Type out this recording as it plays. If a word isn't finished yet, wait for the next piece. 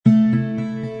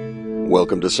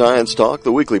Welcome to Science Talk,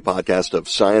 the weekly podcast of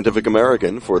Scientific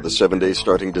American for the 7 days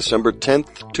starting December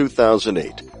 10th,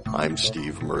 2008. I'm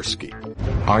Steve Mirsky.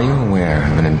 Are you aware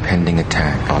of an impending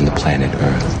attack on the planet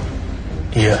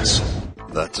Earth? Yes.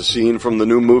 That's a scene from the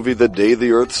new movie The Day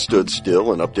the Earth Stood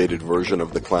Still, an updated version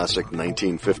of the classic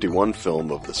 1951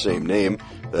 film of the same name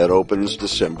that opens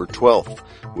December 12th.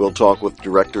 We'll talk with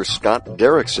director Scott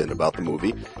Derrickson about the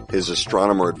movie, his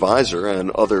astronomer advisor,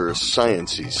 and other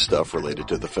science-y stuff related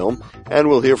to the film. And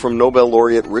we'll hear from Nobel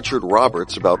laureate Richard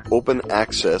Roberts about open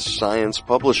access science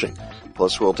publishing.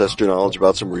 Plus, we'll test your knowledge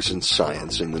about some recent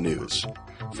science in the news.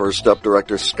 First up,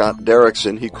 director Scott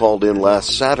Derrickson. He called in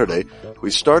last Saturday.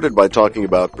 We started by talking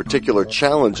about particular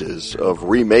challenges of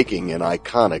remaking an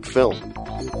iconic film.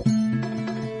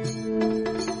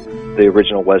 The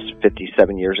original was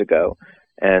 57 years ago,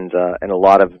 and a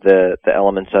lot of the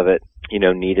elements of it,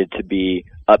 needed to be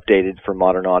updated for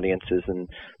modern audiences and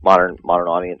modern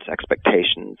audience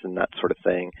expectations and that sort of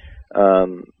thing.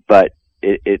 But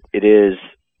it is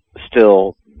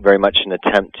still very much an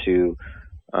attempt to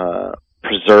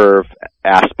preserve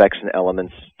aspects and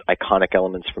elements, iconic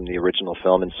elements from the original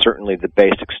film, and certainly the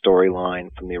basic storyline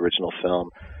from the original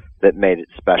film that made it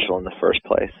special in the first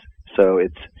place. So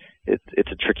it's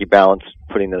a tricky balance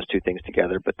putting those two things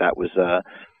together, but that was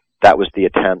the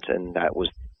attempt, and that was,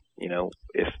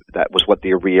 if that was what the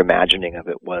reimagining of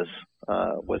it was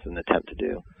an attempt to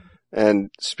do. And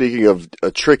speaking of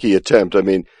a tricky attempt, I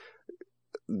mean,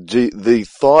 the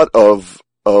thought of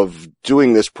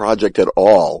doing this project at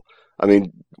all, I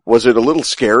mean, was it a little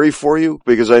scary for you?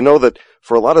 Because I know that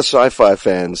for a lot of sci-fi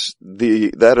fans,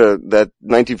 that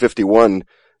 1951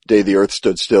 Day the Earth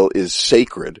Stood Still is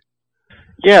sacred.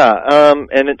 Yeah,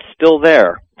 and it's still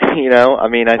there. I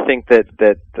mean, I think that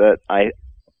I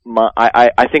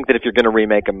think that if you're going to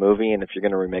remake a movie, and if you're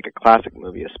going to remake a classic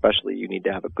movie especially, you need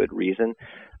to have a good reason.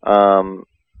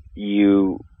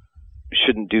 You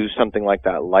shouldn't do something like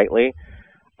that lightly.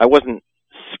 I wasn't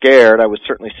scared. I was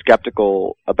certainly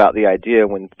skeptical about the idea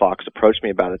when Fox approached me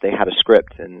about it. They had a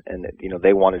script, and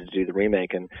they wanted to do the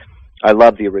remake, and I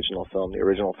love the original film. The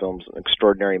original film's an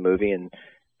extraordinary movie, and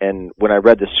when I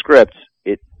read the script,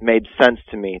 it made sense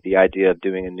to me, the idea of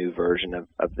doing a new version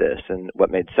of this. And what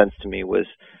made sense to me was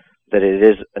that it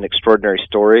is an extraordinary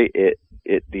story.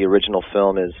 The original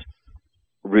film is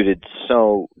rooted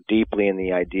so deeply in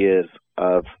the ideas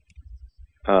of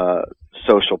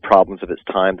social problems of its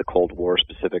time, the Cold War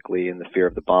specifically, and the fear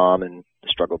of the bomb, and the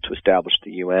struggle to establish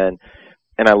the UN.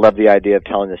 And I love the idea of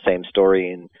telling the same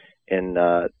story in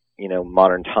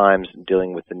modern times,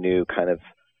 dealing with the new kind of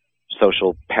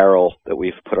social peril that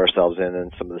we've put ourselves in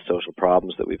and some of the social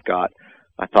problems that we've got.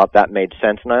 I thought that made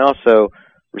sense. And I also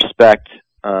respect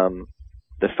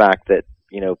the fact that,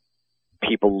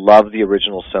 people love the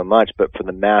original so much, but for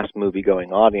the mass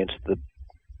movie-going audience, the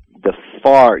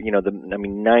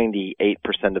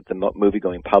 98% of the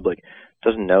movie-going public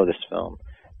doesn't know this film.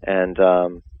 And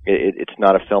it's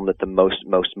not a film that the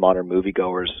most modern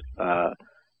moviegoers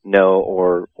know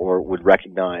or would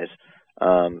recognize.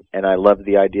 And I love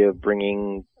the idea of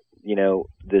bringing,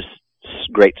 this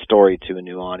great story to a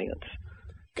new audience.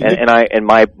 And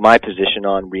my position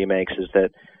on remakes is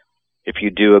that if you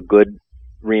do a good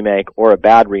remake or a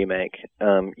bad remake,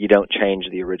 you don't change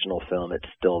the original film. It's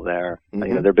still there.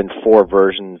 Mm-hmm. There have been 4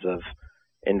 versions of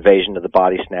Invasion of the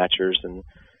Body Snatchers, and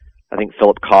I think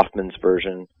Philip Kaufman's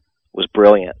version was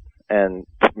brilliant and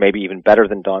maybe even better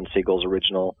than Don Siegel's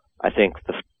original. I think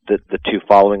the 2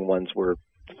 following ones were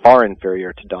far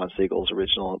inferior to Don Siegel's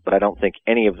original, but I don't think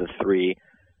any of the 3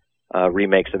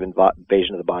 remakes of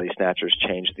Invasion of the Body Snatchers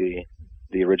changed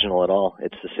the original at all.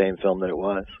 It's the same film that it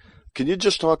was. Can you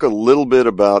just talk a little bit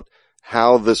about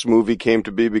how this movie came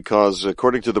to be? Because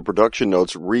according to the production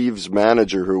notes, Reeves'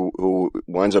 manager, who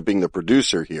winds up being the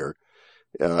producer here,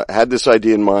 had this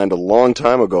idea in mind a long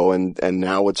time ago, and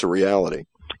now it's a reality.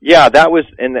 Yeah, that was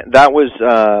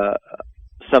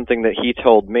something that he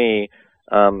told me.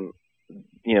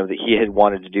 That he had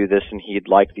wanted to do this, and he had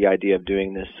liked the idea of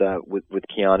doing this with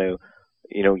Keanu,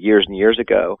 years and years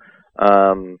ago.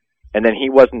 And then he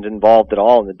wasn't involved at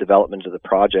all in the development of the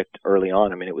project early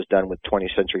on. I mean, it was done with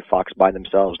 20th Century Fox by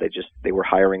themselves. They were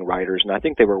hiring writers, and I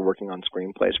think they were working on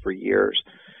screenplays for years.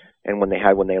 And when they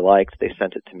had one they liked, they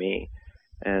sent it to me.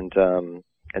 And then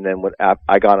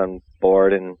I got on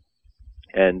board, and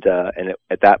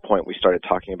at that point we started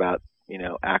talking about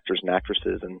actors and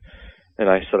actresses, and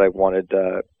I said I wanted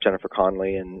Jennifer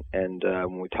Connelly, and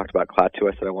when we talked about Klaatu,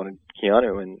 I said I wanted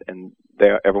Keanu, and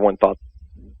everyone thought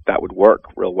that would work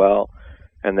real well.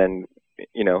 And then,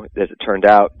 as it turned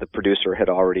out, the producer had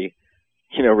already,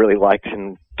 really liked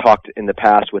and talked in the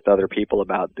past with other people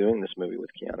about doing this movie with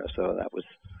Keanu. So that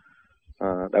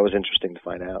was interesting to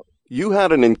find out. You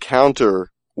had an encounter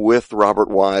with Robert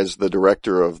Wise, the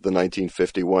director of the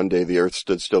 1951 Day the Earth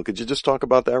Stood Still. Could you just talk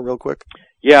about that real quick?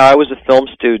 Yeah, I was a film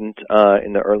student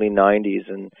in the early 90s,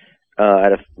 and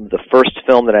the first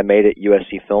film that I made at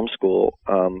USC Film School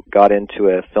got into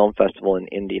a film festival in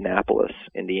Indianapolis,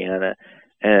 Indiana,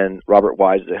 and Robert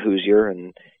Wise is a Hoosier,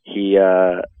 and he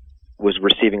was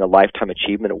receiving a Lifetime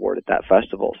Achievement Award at that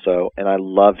festival. So, and I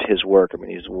loved his work. I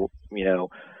mean, he's,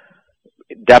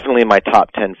 definitely in my top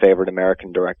 10 favorite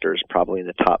American directors, probably in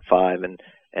the top 5.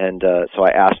 And so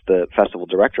I asked the festival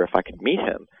director if I could meet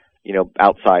him,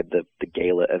 outside the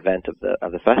gala event of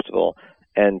the festival.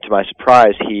 And to my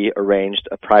surprise, he arranged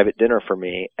a private dinner for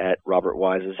me at Robert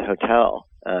Wise's hotel.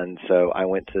 And so I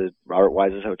went to Robert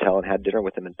Wise's hotel and had dinner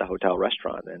with him at the hotel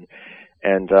restaurant.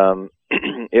 And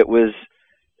it was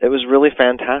really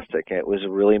fantastic. It was a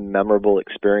really memorable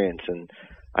experience. And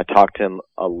I talked to him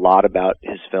a lot about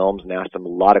his films and asked him a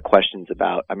lot of questions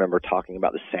about, I remember talking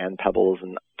about the Sand Pebbles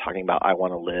and talking about I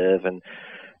Want to Live, and,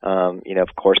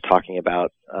 of course, talking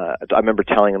about, I remember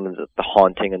telling him that The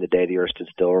Haunting and The Day the Earth Stood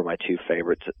Still were my two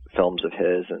favorite films of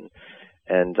his,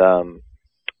 and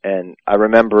I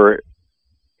remember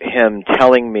him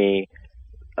telling me,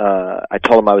 I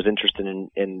told him I was interested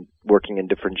in working in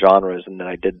different genres, and that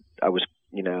I was,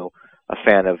 a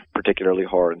fan of particularly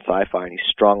horror and sci-fi, and he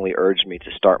strongly urged me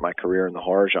to start my career in the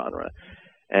horror genre.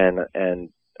 And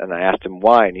I asked him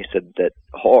why, and he said that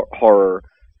horror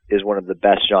is one of the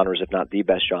best genres, if not the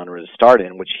best genre to start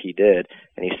in, which he did.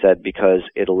 And he said because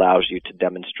it allows you to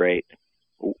demonstrate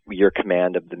your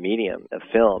command of the medium of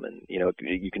film, and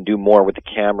you can do more with the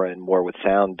camera and more with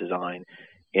sound design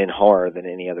in horror than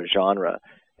any other genre.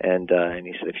 And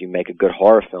he said if you make a good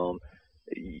horror film,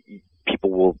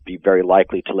 people will be very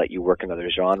likely to let you work in other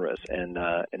genres, and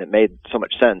it made so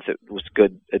much sense. It was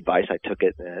good advice. I took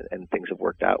it, and things have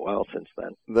worked out well since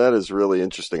then. That is really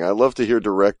interesting. I love to hear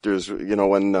directors,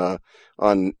 when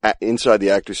on Inside the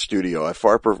Actor's Studio, I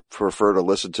far prefer to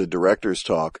listen to directors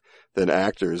talk than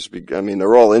actors. I mean,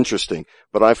 they're all interesting,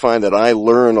 but I find that I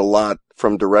learn a lot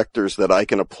from directors that I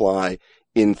can apply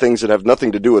in things that have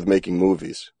nothing to do with making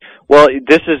movies. Well,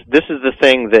 this is the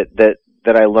thing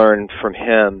that I learned from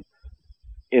him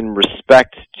in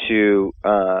respect to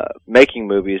making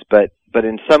movies, but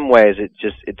in some ways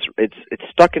it's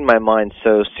stuck in my mind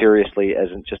so seriously as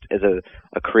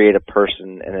a creative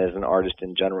person and as an artist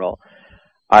in general.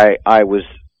 I was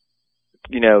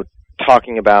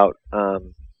talking about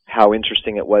how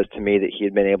interesting it was to me that he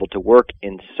had been able to work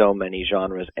in so many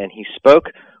genres, and he spoke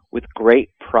with great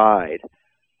pride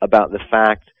about the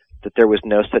fact that there was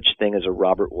no such thing as a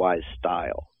Robert Wise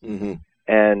style. Mm-hmm.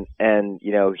 And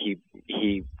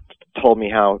he told me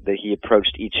how that he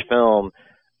approached each film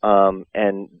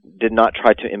and did not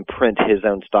try to imprint his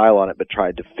own style on it, but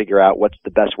tried to figure out what's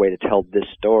the best way to tell this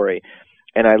story.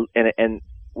 And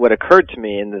what occurred to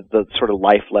me, and the sort of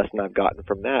life lesson I've gotten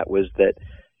from that, was that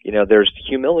there's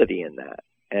humility in that,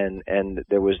 and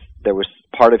there was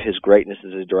part of his greatness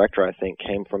as a director, I think,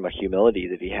 came from a humility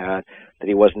that he had, that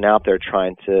he wasn't out there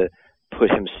trying to put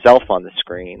himself on the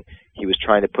screen. He was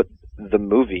trying to put the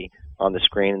movie on the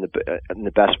screen in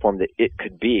the best form that it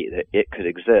could be, that it could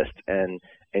exist, and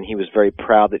he was very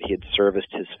proud that he had serviced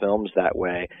his films that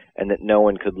way, and that no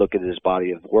one could look at his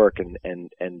body of work and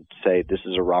say this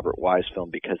is a Robert Wise film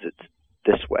because it's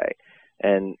this way.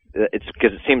 And it's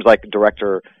because it seems like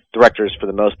directors for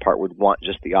the most part would want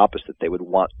just the opposite. They would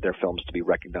want their films to be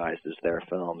recognized as their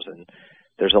films, and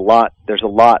there's a lot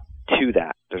to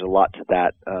that. There's a lot to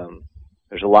that.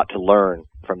 There's a lot to learn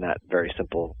from that very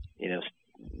simple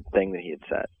thing that he had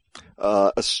said.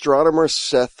 Astronomer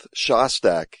Seth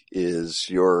Shostak is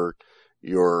your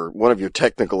one of your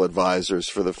technical advisors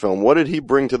for the film. What did he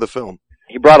bring to the film?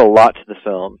 He brought a lot to the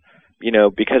film.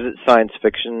 Because it's science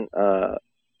fiction,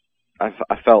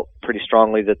 I felt pretty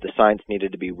strongly that the science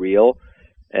needed to be real,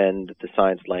 and that the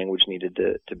science language needed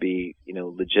to be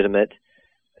legitimate.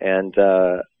 And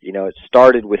it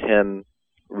started with him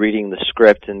reading the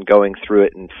script and going through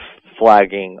it and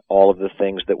flagging all of the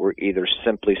things that were either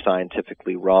simply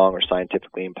scientifically wrong or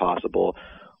scientifically impossible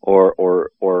or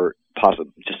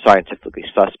just scientifically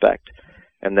suspect.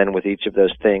 And then with each of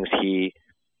those things, he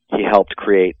helped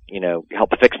create,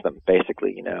 help fix them,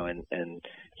 basically, and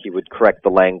he would correct the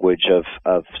language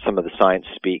of some of the science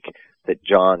speak that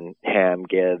John Hamm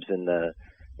gives in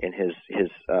his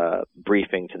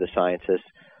briefing to the scientists.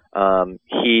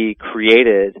 He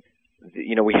created,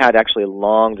 we had actually a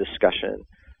long discussion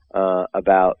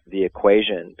about the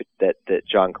equation that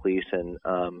John Cleese and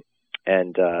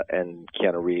and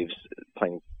Keanu Reeves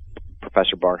playing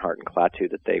Professor Barnhart and Klaatu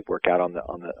that they work out on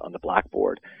the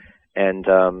blackboard, and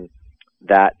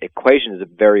that equation is a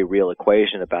very real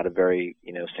equation about a very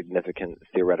significant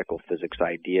theoretical physics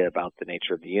idea about the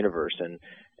nature of the universe,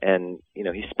 and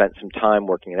he spent some time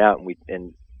working it out,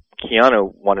 and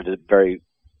Keanu wanted to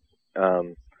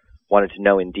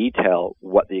know in detail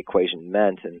what the equation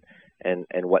meant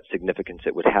and what significance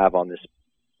it would have on this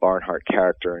Barnhart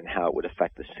character and how it would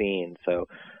affect the scene. So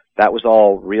that was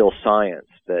all real science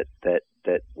that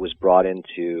was brought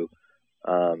into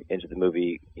the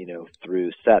movie,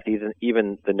 through Seth.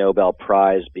 Even the Nobel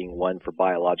Prize being won for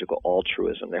biological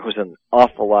altruism, there was an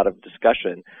awful lot of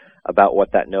discussion about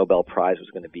what that Nobel Prize was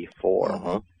going to be for.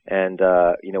 Uh-huh. And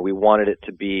we wanted it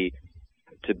to be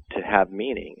to have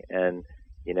meaning. And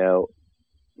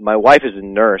my wife is a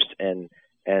nurse, and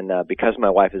because my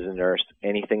wife is a nurse,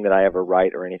 anything that I ever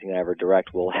write or anything I ever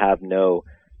direct will have no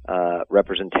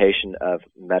representation of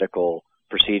medical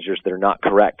procedures that are not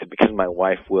correct, because my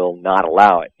wife will not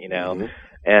allow it, Mm-hmm.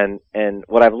 And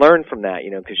what I've learned from that,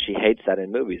 because she hates that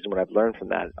in movies, and what I've learned from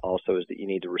that also is that you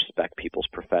need to respect people's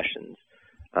professions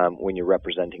when you're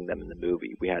representing them in the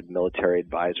movie. We had military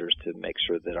advisors to make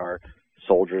sure that our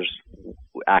soldiers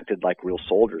acted like real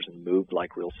soldiers and moved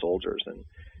like real soldiers,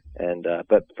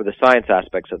 but for the science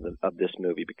aspects of this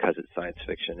movie, because it's science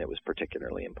fiction, it was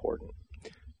particularly important.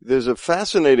 There's a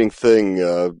fascinating thing,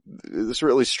 this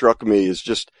really struck me, is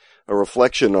just a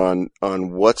reflection on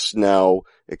what's now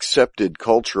accepted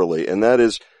culturally, and that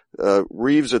is,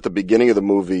 Reeves at the beginning of the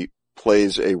movie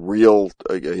plays a real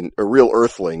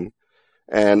Earthling,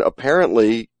 and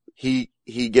apparently he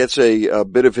gets a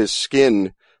bit of his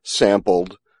skin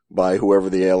sampled by whoever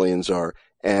the aliens are,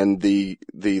 and the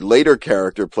later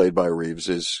character played by Reeves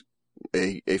is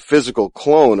a physical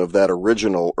clone of that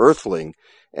original Earthling,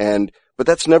 but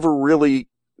that's never really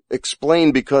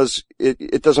explained, because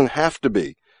it doesn't have to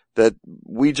be. That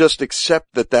we just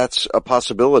accept that that's a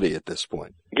possibility at this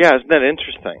point. Yeah, isn't that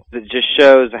interesting? It just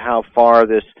shows how far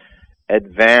this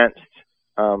advanced,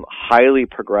 highly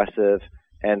progressive,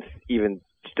 and even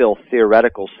still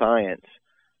theoretical science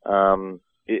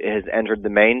it has entered the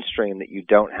mainstream, that you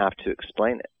don't have to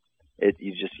explain it.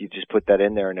 You just put that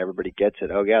in there and everybody gets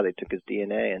it. Oh yeah, they took his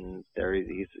DNA and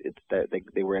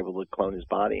they were able to clone his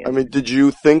body. I mean, did you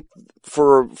think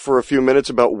for a few minutes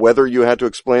about whether you had to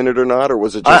explain it or not, or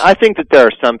was it just... I think that there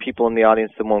are some people in the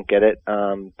audience that won't get it,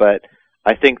 but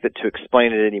I think that to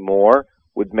explain it anymore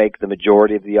would make the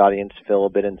majority of the audience feel a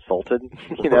bit insulted.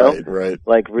 Right.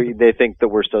 Like they think that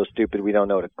we're so stupid we don't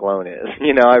know what a clone is.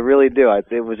 I really do.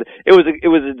 It was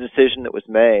a decision that was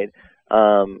made.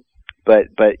 But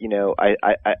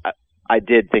I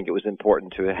did think it was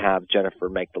important to have Jennifer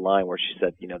make the line where she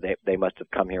said, they must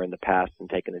have come here in the past and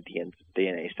taken a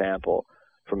DNA sample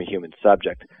from a human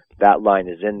subject. That line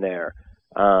is in there.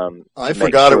 I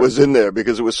forgot it was in there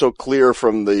because it was so clear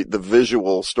from the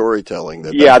visual storytelling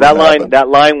that. Yeah, that line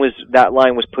was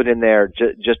put in there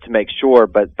just to make sure.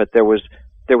 But there was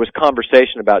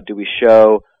conversation about, do we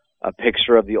show a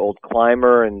picture of the old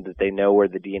climber and that they know where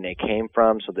the DNA came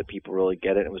from so that people really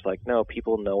get it? And it was like, no,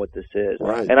 people know what this is.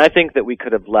 Right. And I think that we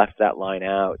could have left that line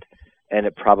out, and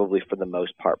it probably, for the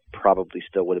most part, probably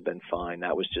still would have been fine.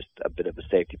 That was just a bit of a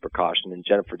safety precaution, and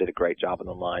Jennifer did a great job on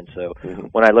the line. So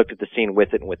when I looked at the scene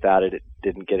with it and without it, it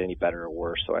didn't get any better or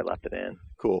worse, so I left it in.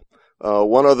 Cool.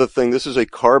 One other thing, this is a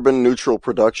carbon neutral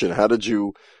production. How did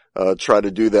you try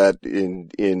to do that in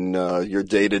your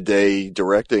day-to-day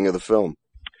directing of the film?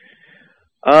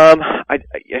 I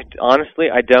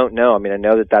honestly, I don't know. I mean, I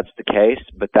know that that's the case,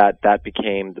 but that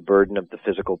became the burden of the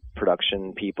physical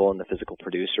production people and the physical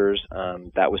producers.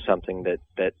 That was something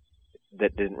that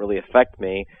didn't really affect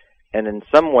me. And in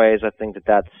some ways, I think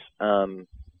that's a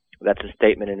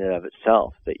statement in and of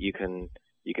itself, that you can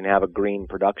have a green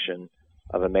production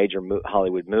of a major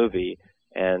Hollywood movie,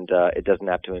 and it doesn't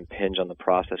have to impinge on the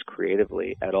process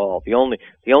creatively at all. The only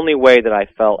way that I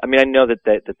felt, I mean, I know that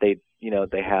they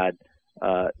had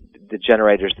the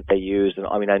generators that they used, and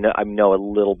I mean, I know a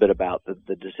little bit about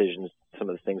the decisions, some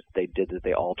of the things that they did that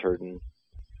they altered, and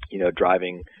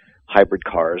driving hybrid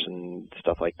cars and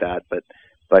stuff like that. But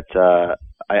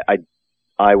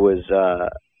I was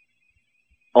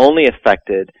only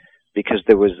affected because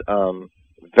there was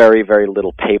very, very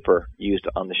little paper used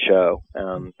on the show,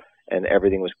 and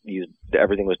everything was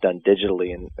done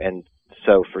digitally, and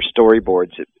so for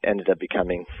storyboards it ended up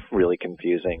becoming really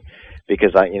confusing,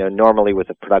 because normally with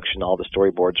a production all the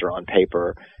storyboards are on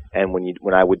paper, and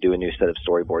when I would do a new set of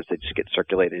storyboards, they just get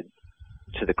circulated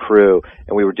to the crew,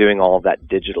 and we were doing all of that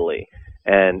digitally,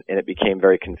 and it became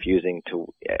very confusing.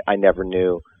 I never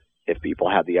knew if people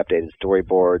had the updated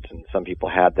storyboards, and some people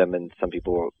had them, and some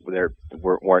people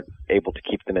weren't able to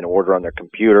keep them in order on their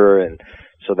computer, and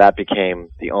so that became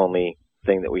the only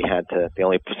thing that we had to, the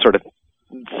only sort of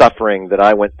suffering that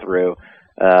I went through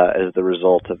as the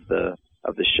result of the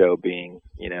show being,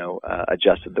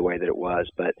 adjusted the way that it was.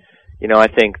 But, I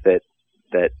think that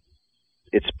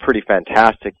it's pretty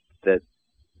fantastic that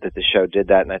the show did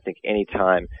that, and I think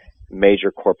anytime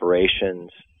major corporations,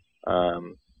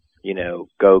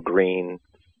 go green,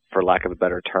 for lack of a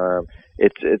better term,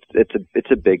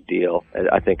 it's a big deal.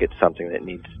 I think it's something that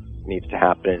needs to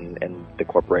happen, and the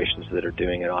corporations that are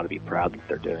doing it ought to be proud that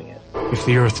they're doing it. If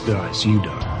the Earth dies, you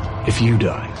die. If you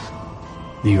die,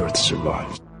 the Earth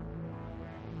survives.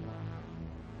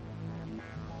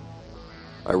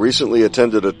 I recently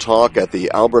attended a talk at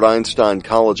the Albert Einstein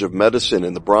College of Medicine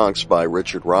in the Bronx by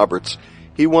Richard Roberts.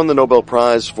 He won the Nobel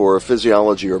Prize for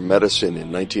Physiology or Medicine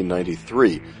in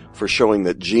 1993 for showing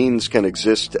that genes can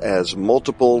exist as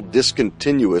multiple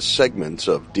discontinuous segments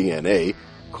of DNA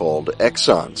called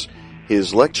exons.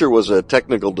 His lecture was a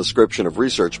technical description of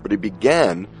research, but he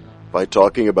began by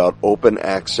talking about open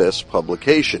access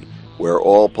publication, where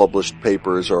all published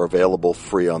papers are available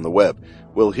free on the web.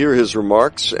 We'll hear his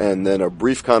remarks and then a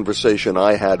brief conversation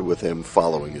I had with him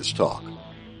following his talk.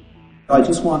 I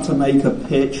just want to make a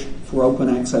pitch for open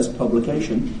access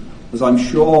publication. As I'm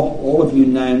sure all of you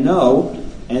now know,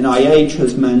 NIH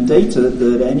has mandated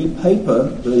that any paper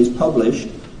that is published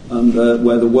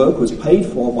where the work was paid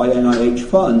for by NIH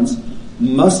funds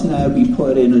must now be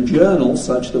put in a journal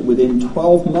such that within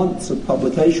 12 months of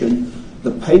publication,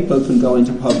 the paper can go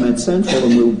into PubMed Central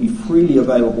and will be freely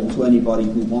available to anybody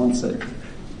who wants it.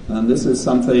 And this is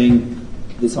something,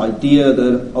 this idea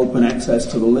that open access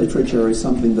to the literature is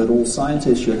something that all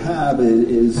scientists should have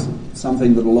is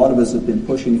something that a lot of us have been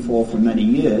pushing for many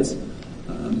years.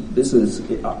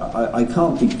 I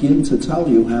can't begin to tell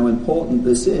you how important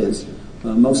this is.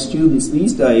 Most students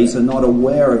these days are not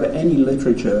aware of any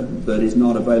literature that is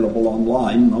not available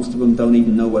online. Most of them don't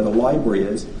even know where the library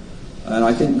is. And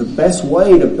I think the best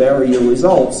way to bury your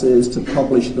results is to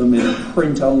publish them in a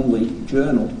print-only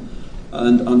journal.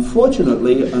 And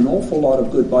unfortunately, an awful lot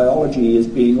of good biology is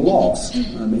being lost.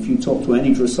 If you talk to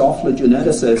any Drosophila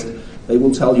geneticist, they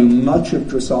will tell you much of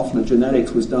Drosophila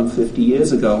genetics was done 50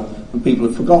 years ago, and people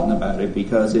have forgotten about it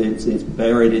because it's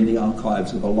buried in the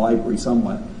archives of a library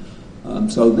somewhere.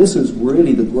 So this is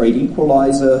really the great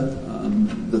equalizer.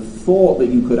 The thought that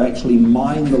you could actually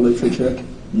mine the literature.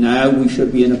 Now we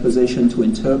should be in a position to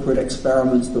interpret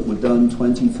experiments that were done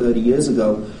 20, 30 years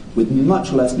ago with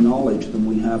much less knowledge than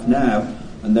we have now.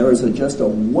 And there is just a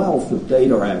wealth of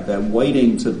data out there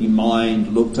waiting to be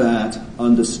mined, looked at,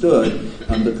 understood,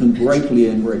 and that can greatly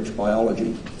enrich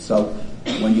biology. So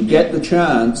when you get the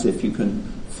chance, if you can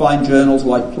find journals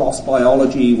like PLOS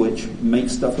Biology, which make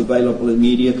stuff available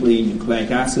immediately,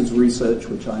 nucleic acids research,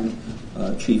 which I'm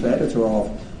chief editor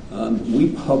of,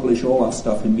 we publish all our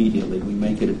stuff immediately. We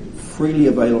make it freely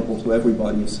available to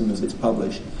everybody as soon as it's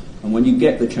published. And when you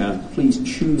get the chance, please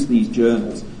choose these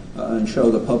journals and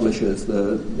show the publishers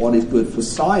that what is good for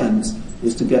science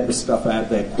is to get the stuff out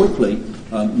there quickly,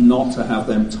 not to have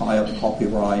them tie up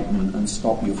copyright and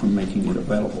stop you from making it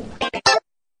available.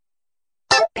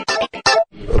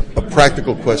 A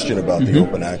practical question about the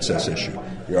open access issue.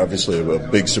 You're obviously a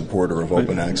big supporter of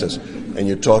open access, and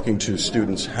you're talking to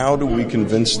students. How do we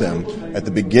convince them at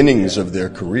the beginnings of their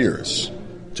careers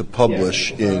to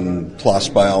publish in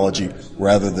PLOS Biology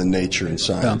rather than Nature and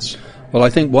Science? Yeah. Well, I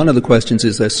think one of the questions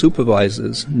is their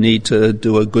supervisors need to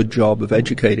do a good job of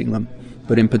educating them.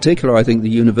 But in particular, I think the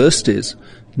universities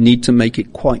need to make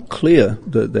it quite clear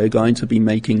that they're going to be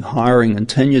making hiring and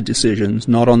tenure decisions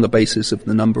not on the basis of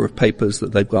the number of papers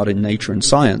that they've got in Nature and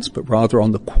Science, but rather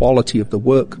on the quality of the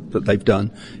work that they've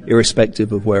done,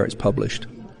 irrespective of where it's published.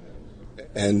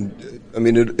 And, I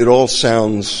mean, it all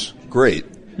sounds great,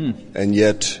 and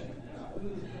yet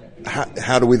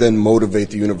how do we then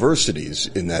motivate the universities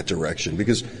in that direction?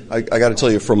 Because I got to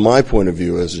tell you, from my point of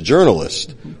view as a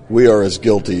journalist, we are as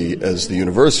guilty as the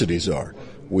universities are.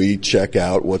 We check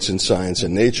out what's in Science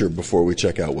and Nature before we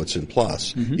check out what's in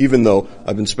PLOS. Even though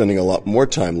I've been spending a lot more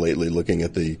time lately looking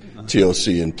at the TOC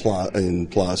in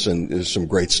PLOS, and there's some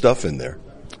great stuff in there.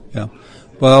 Yeah.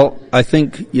 Well, I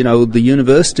think, the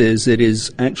universities, it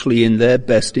is actually in their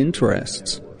best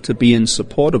interests to be in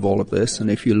support of all of this.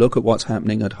 And if you look at what's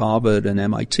happening at Harvard and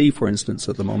MIT, for instance,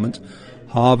 at the moment,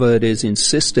 Harvard is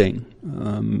insisting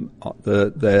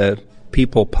that their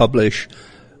people publish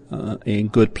in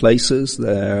good places.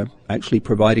 They're actually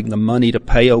providing the money to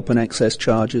pay open access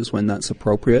charges when that's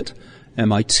appropriate.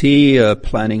 MIT are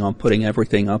planning on putting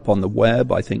everything up on the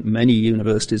web. I think many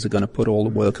universities are going to put all the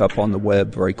work up on the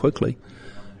web very quickly.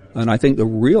 And I think the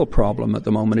real problem at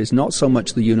the moment is not so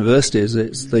much the universities,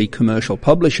 it's the commercial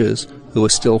publishers who are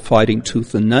still fighting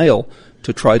tooth and nail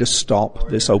to try to stop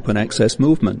this open access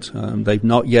movement. They've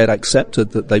not yet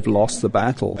accepted that they've lost the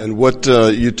battle. And what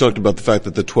you talked about the fact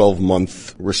that the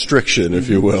 12-month restriction, if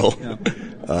you will,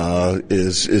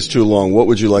 is too long. What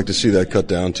would you like to see that cut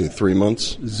down to? 3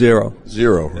 months? Zero,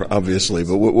 obviously.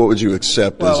 But what would you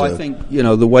accept? Well, I think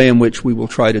the way in which we will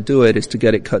try to do it is to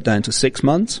get it cut down to 6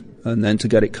 months, and then to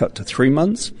get it cut to 3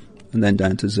 months, and then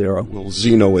down to zero. We'll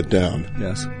Zeno it down.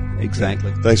 Yes,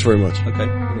 exactly. Thanks very much. Okay,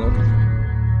 you're welcome.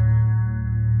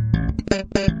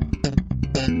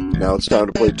 Now it's time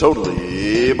to play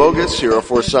Totally Bogus. Here are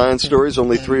 4 science stories.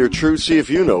 Only 3 are true. See if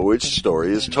you know which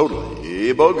story is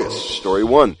totally bogus. Story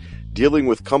 1. Dealing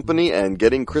with company and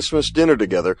getting Christmas dinner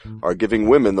together are giving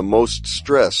women the most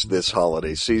stress this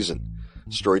holiday season.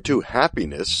 Story 2.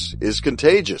 Happiness is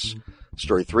contagious.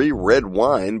 Story 3. Red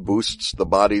wine boosts the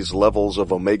body's levels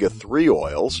of omega-3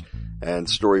 oils. And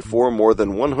story 4, more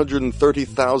than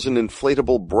 130,000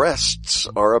 inflatable breasts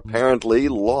are apparently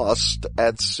lost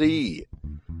at sea.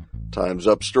 Time's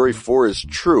up. Story 4 is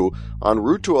true. En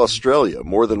route to Australia,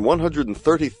 more than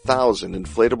 130,000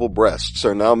 inflatable breasts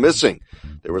are now missing.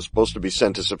 They were supposed to be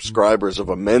sent to subscribers of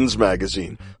a men's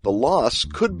magazine. The loss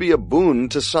could be a boon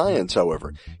to science,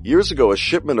 however. Years ago, a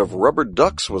shipment of rubber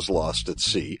ducks was lost at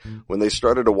sea. When they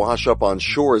started to wash up on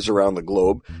shores around the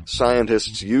globe,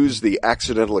 scientists used the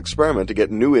accidental experiment to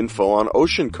get new info on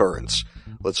ocean currents.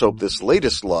 Let's hope this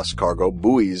latest lost cargo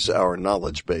buoys our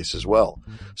knowledge base as well.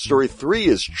 Story 3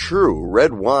 is true.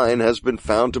 Red wine has been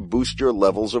found to boost your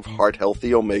levels of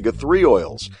heart-healthy omega-3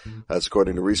 oils. That's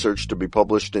according to research to be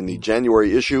published in the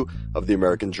January issue of the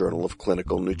American Journal of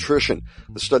Clinical Nutrition.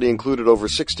 The study included over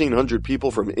 1,600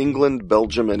 people from England,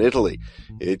 Belgium, and Italy.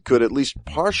 It could at least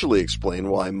partially explain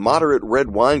why moderate red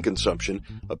wine consumption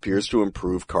appears to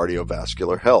improve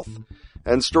cardiovascular health.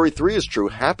 And story 3 is true.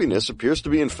 Happiness appears to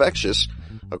be infectious.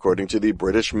 According to the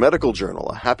British Medical Journal,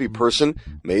 a happy person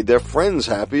made their friends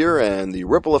happier, and the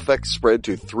ripple effect spread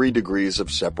to 3 degrees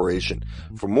of separation.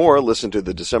 For more, listen to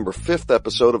the December 5th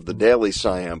episode of the Daily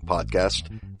SciAm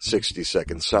podcast, 60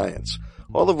 Second Science.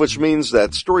 All of which means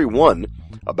that story 1,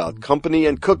 about company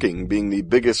and cooking being the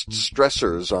biggest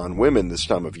stressors on women this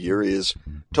time of year, is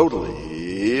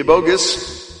totally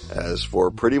bogus. As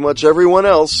for pretty much everyone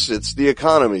else, it's the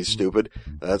economy, stupid.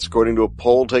 That's according to a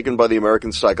poll taken by the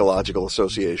American Psychological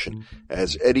Association.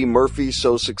 As Eddie Murphy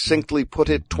so succinctly put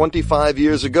it 25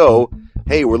 years ago,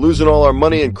 hey, we're losing all our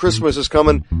money and Christmas is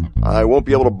coming. I won't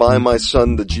be able to buy my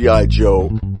son the G.I.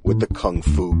 Joe with the Kung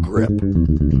Fu grip.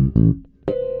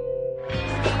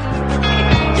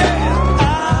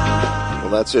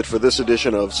 That's it for this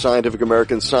edition of Scientific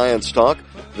American Science Talk.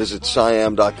 Visit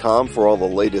SciAm.com for all the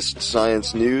latest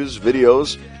science news,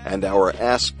 videos, and our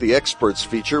Ask the Experts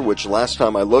feature, which last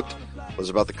time I looked was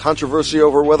about the controversy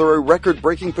over whether a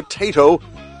record-breaking potato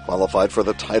qualified for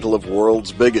the title of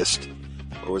world's biggest.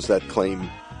 Or was that claim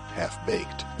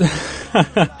half-baked?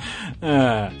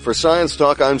 For Science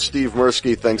Talk, I'm Steve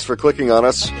Mirsky. Thanks for clicking on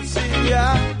us.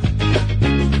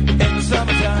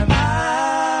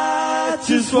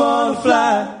 Just wanna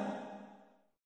fly.